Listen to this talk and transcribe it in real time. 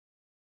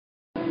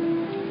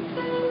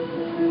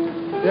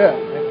Yeah.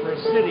 And for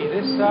a city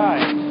this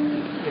size,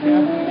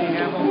 they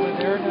have over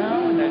there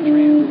now, and that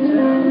transit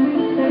center,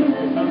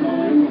 it's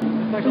unbelievable.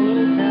 It's like a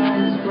little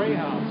town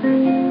Greyhound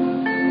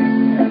station.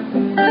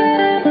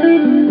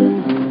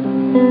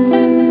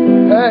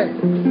 Hey,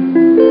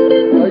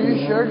 are you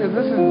sure? Because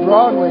this is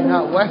Broadway,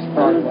 not West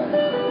Broadway.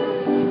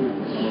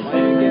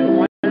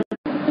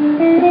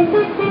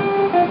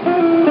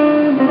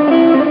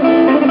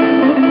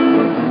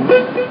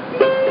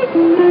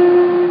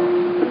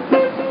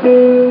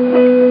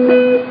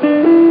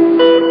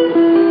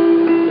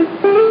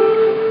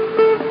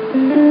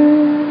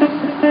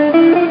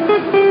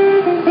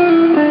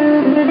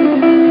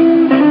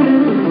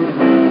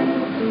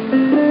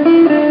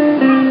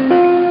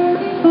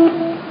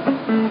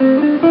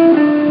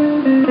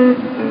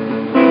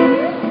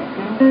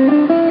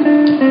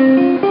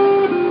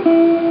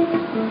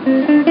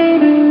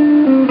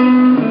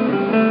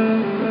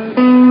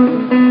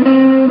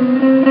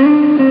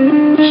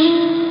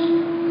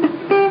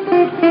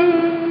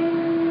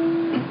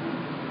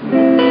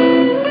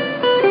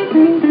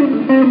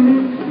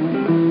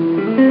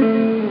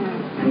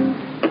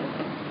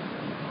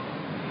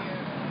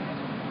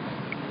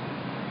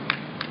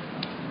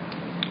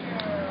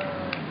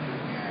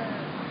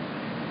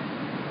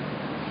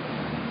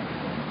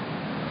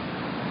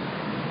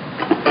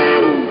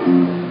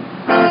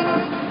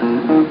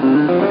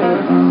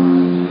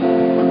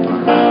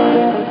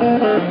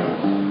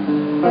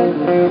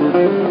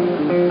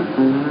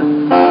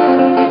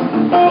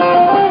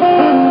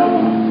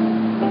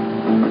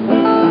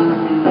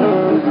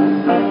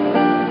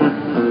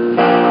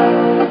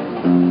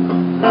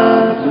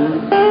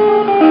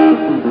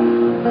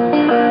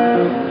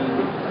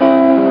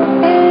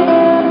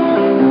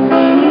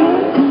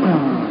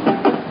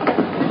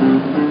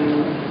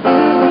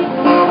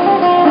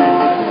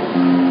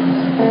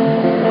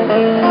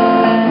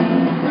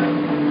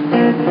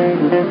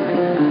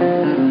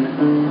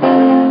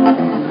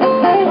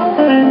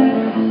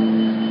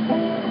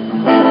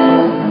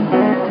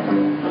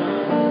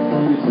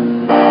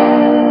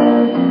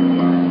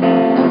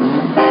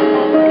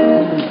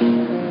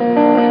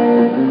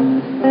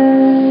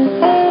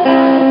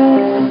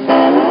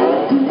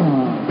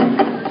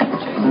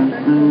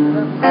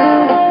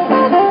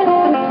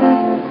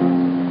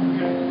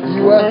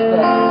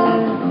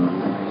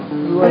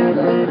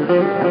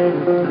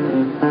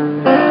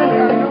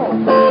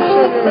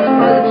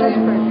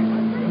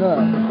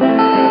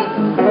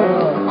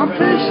 I'm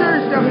pretty sure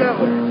it's down that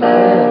way.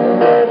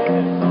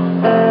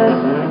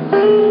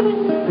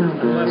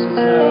 Unless it's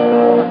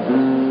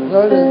no,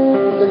 it is.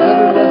 It's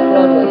 600 West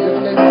Broadway. Just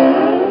came up.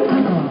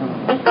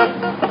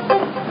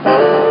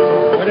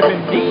 would have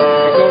been neat to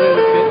go to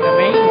the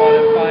main one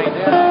and find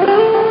out.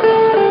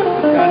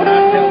 Gotta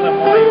not tell them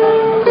why you want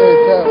to know. Okay,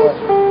 it's that way.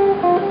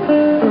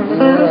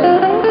 You're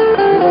right.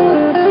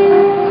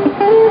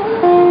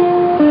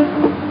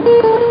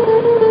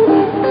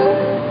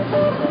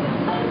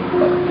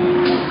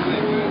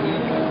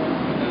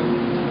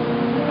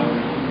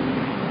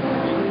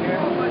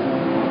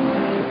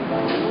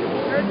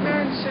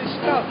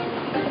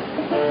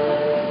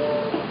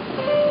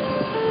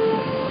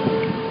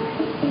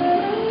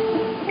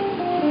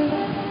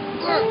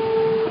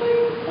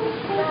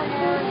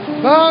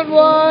 Found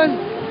one!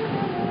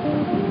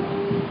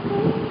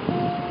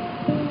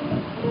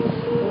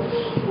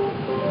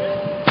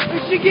 We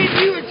should get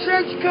you a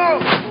trench coat!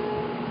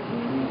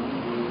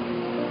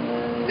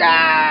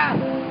 Ah!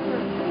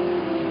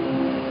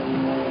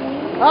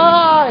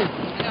 Hi!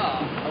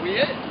 Yeah, are we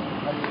it?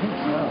 I think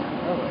so.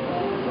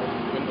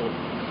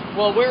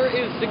 Well, where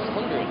is 600?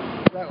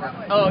 That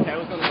way. Oh, okay, I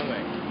was going the wrong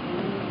way.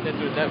 That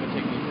would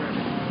take me forever.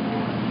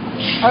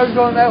 I was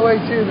going that way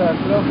too, though,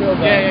 so don't feel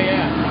bad.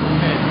 Yeah.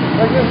 Okay.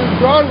 Like, this is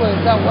Broadway,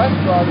 it's not West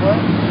Broadway.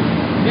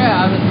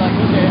 Yeah, I was like,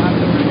 okay, I'm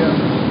going to go.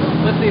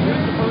 Let's see, who's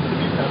supposed to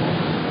be coming?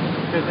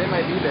 Because they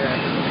might be there.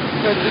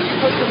 Because did you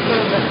put some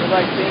sort of,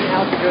 like, thing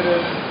out to go to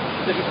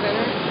Civic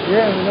Center?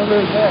 Yeah, remember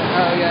that.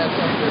 Oh, yeah,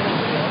 that's good.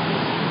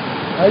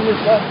 I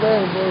just left there.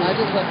 I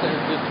just left there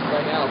just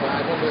right now, but I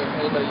wonder if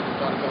anybody just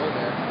thought of going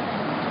there.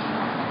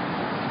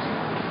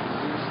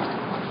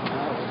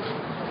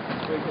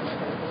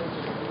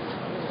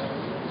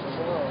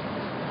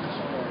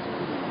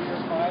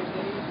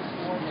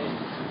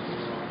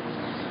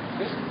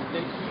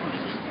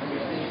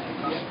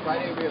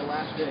 Friday will be the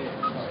last day.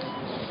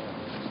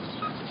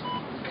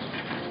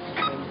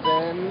 And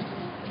then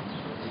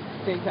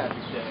St.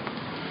 Patrick's Day.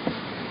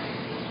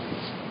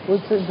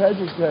 What's St.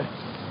 Patrick's Day?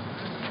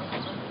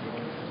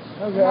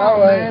 Okay, I'll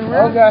wait.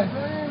 Okay.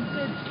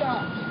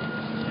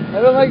 I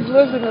don't like to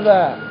listen to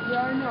that.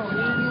 Yeah, I know.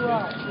 Neither do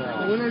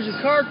I. When there's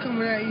a car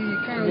coming at you, you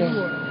kind of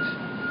lose.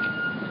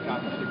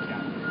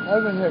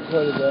 I've been hit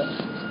quite a bit.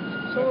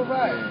 So have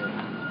I.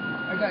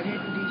 I got hit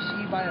in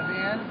D.C. by a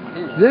van.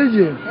 Did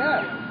you?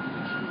 Yeah.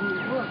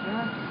 Look,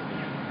 man.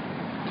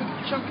 Took a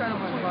chunk out of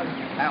my body.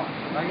 Ow.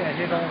 I got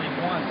hit only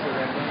once, so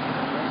that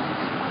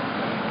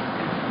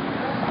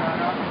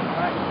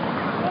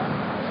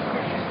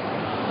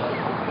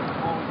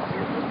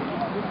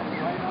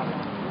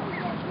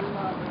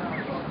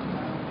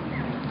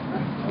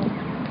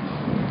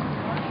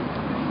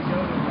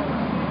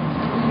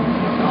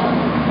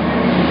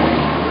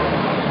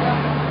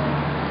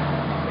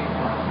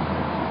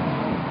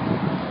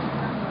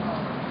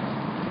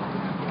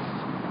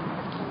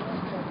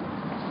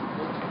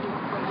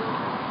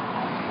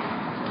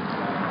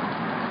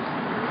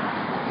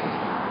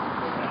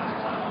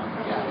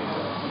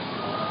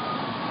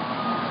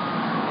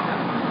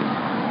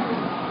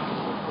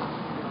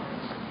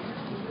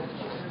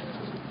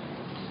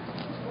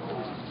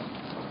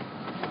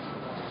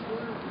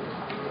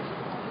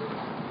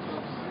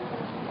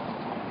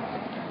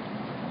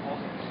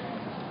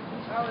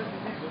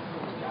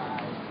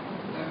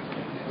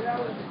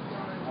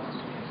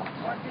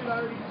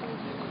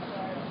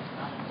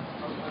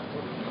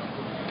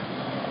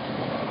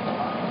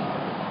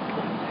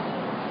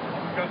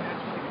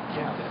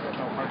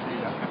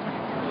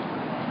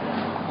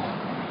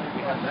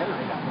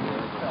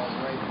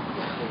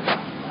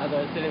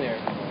sitting there.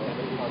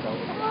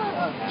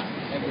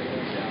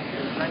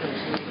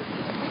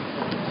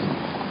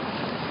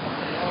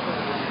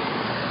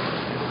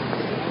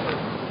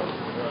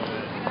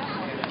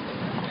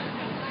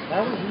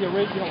 That was the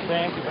original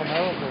Bank of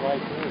America right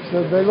there.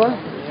 The big one?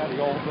 Yeah,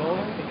 the old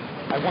building.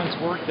 I once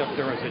worked up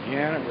there as a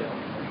janitor.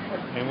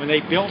 And when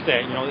they built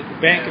that, you know, the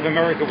Bank of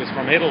America was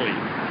from Italy.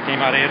 Came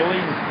out of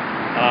Italy.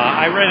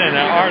 I read in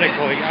an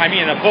article,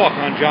 a book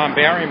on John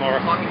Barrymore.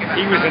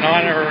 He was an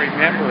honorary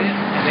member,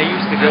 and they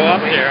used to go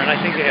up there, and I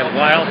think they had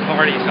wild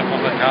parties up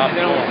on the top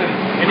floor.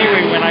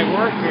 Anyway, when I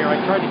worked there, I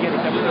tried to get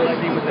them to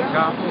see what the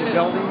top of the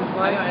building was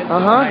like.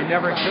 I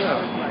never could.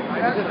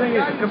 The thing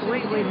is, it's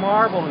completely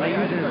marble, and they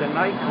use it as a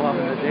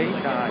nightclub in the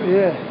daytime.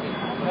 Yeah.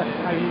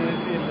 I mean,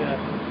 in the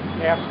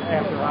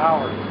after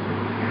hours.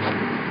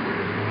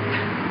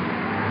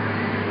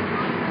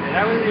 And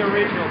that was the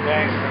original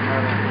Bank of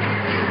America.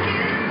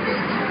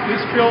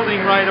 This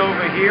building right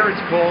over here,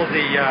 it's called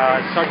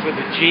starts with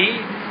a G.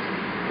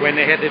 When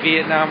they had the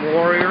Vietnam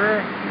War era,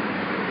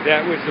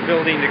 that was the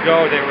building to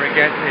go. They were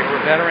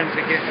veterans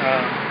against,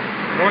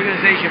 an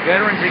organization,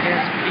 Veterans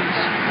Against Peace,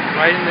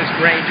 right in this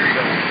Granger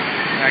building,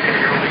 back in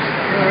the early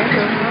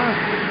 70s.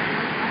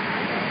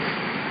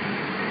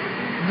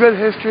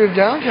 Good history of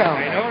downtown.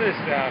 I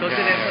noticed that.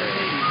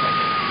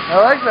 I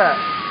like that.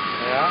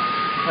 Yeah.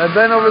 I've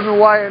been over in the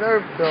Wyatt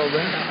Earp building.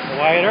 The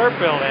Wyatt Earp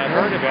building, I've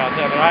heard about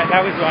that, but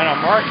that was on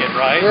a market,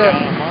 right? Yeah.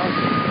 Down on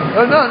Market.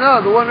 Oh, no,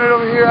 the one right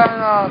over here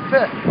on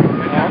 5th.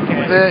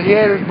 Okay. He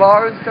had his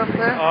bar and stuff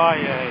there. Oh,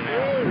 yeah.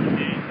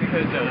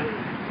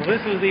 Well,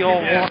 this is the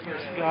old Walter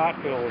Scott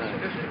building.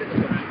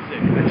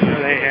 That's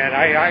where they had.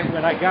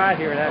 When I got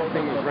here, that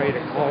thing was ready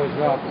to close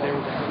up. They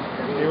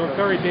were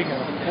very big in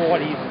the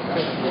 40s and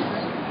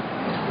 50s.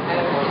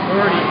 Or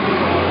 30s.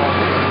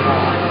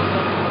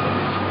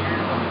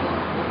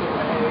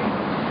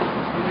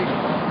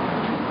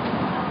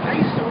 I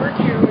used to work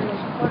here when it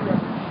was fun.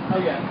 Oh,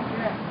 yeah.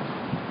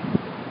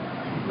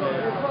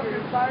 They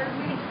fucking fired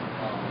me.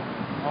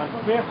 On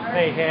 5th,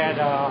 they had,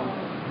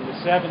 in the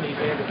 70s,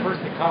 they had the first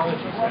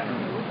ecology center.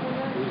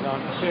 It was on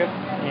 5th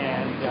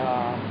and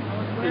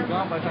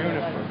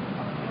Juniper.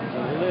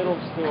 A little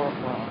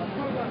storefront.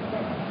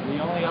 The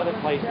only other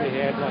place they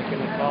had, like an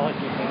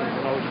ecology center,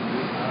 was Ocean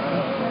Beach.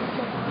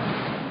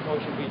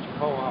 Ocean Beach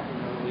Co-op in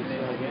the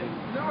early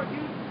 70s. No, dude.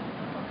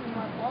 Fucking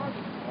my boss.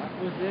 That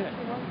was it.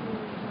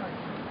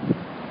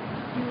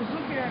 He was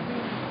looking at me.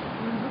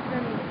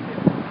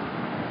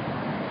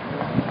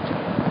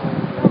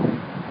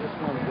 This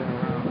one's been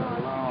around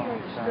a long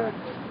time.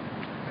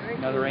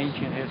 Another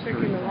ancient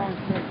history.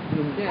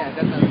 Yeah,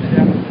 definitely.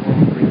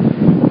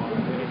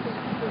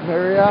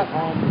 Marriott.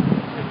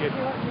 They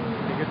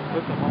could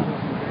put the homes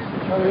in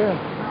this. Oh, yeah.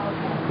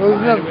 It would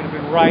have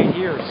been right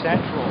here,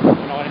 central.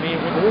 You know what I mean?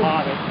 It wouldn't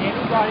bother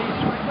anybody's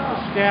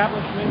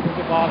establishment. It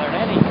wouldn't bother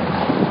anything.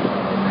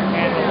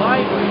 And the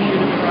library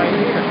should have been right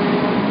here.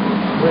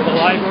 Where the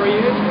library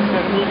is,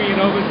 instead of moving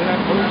it over to that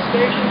police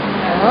station,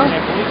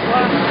 that police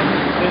lot,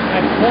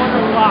 that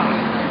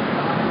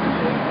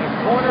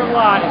corner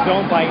lot is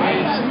owned by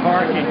Ace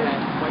Parking.